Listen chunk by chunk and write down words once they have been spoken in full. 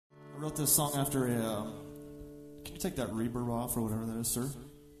wrote this song after a... can you take that reverb off or whatever that is, sir?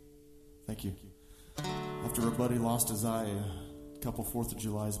 Thank you. After a buddy lost his eye a couple 4th of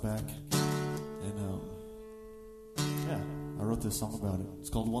Julys back. And, yeah, I wrote this song about it.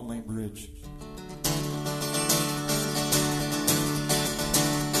 It's called One Lane Bridge.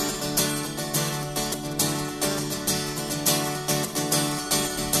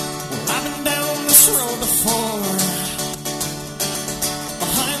 Well, I've been down this road before.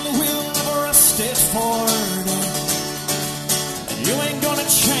 Behind the wheel of a rusted Ford. And you ain't gonna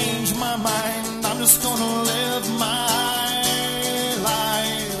change my mind. I'm just gonna live my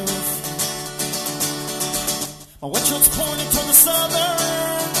life. My windshield's pointed to the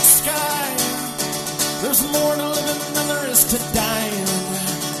southern sky. There's more to living than there is to dying.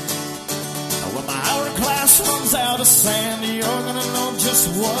 When my hourglass runs out of sand, you're gonna know just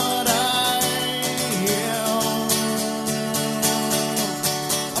what I am.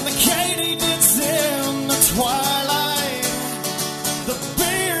 I'm the katydids in the twilight, the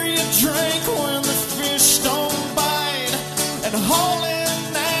beer you drink when the fish don't bite, and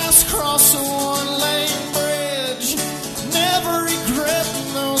hauling ass across a one-lane bridge, never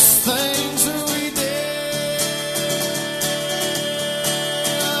regretting those things we did.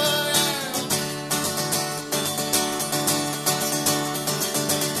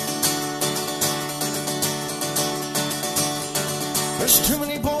 There's too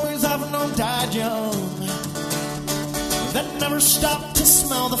many boys I've known died young that never stopped to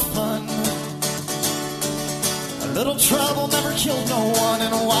smell the fun. A little trouble never killed no one,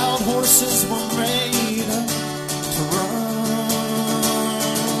 and wild horses were made to run.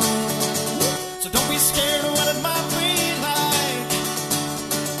 So don't be scared of what it might be like.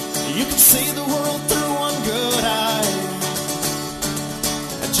 You can see the world through one good eye.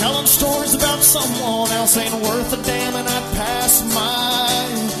 And telling stories about someone else ain't worth a damn, and I'd pass myself.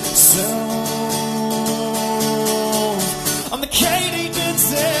 I'm the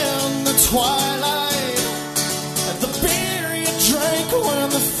katydids in the twilight, the beer you drink when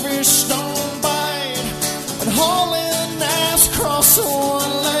the fish don't bite, and hauling ass across a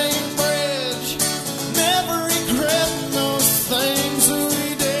one-lane bridge, never regretting those things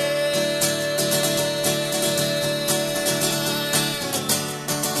we did.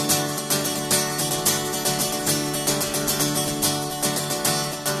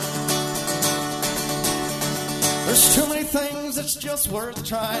 There's too many things that's just worth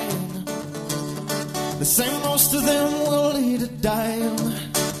trying. The same, most of them will lead to dying.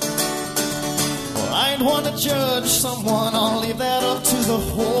 Well, I ain't one to judge someone, I'll leave that up to the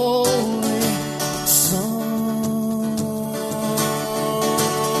Holy Sun.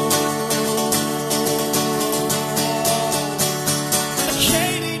 The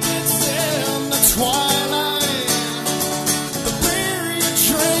katydids in the twilight, the beer you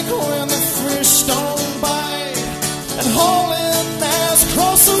drink when the fish don't bite, and hauling ass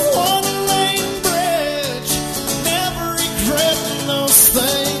across the one-lane bridge, never regretting those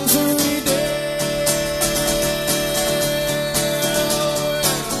things we did.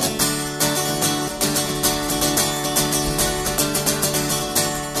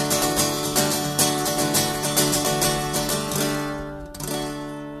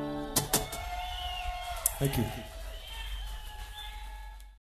 Thank you.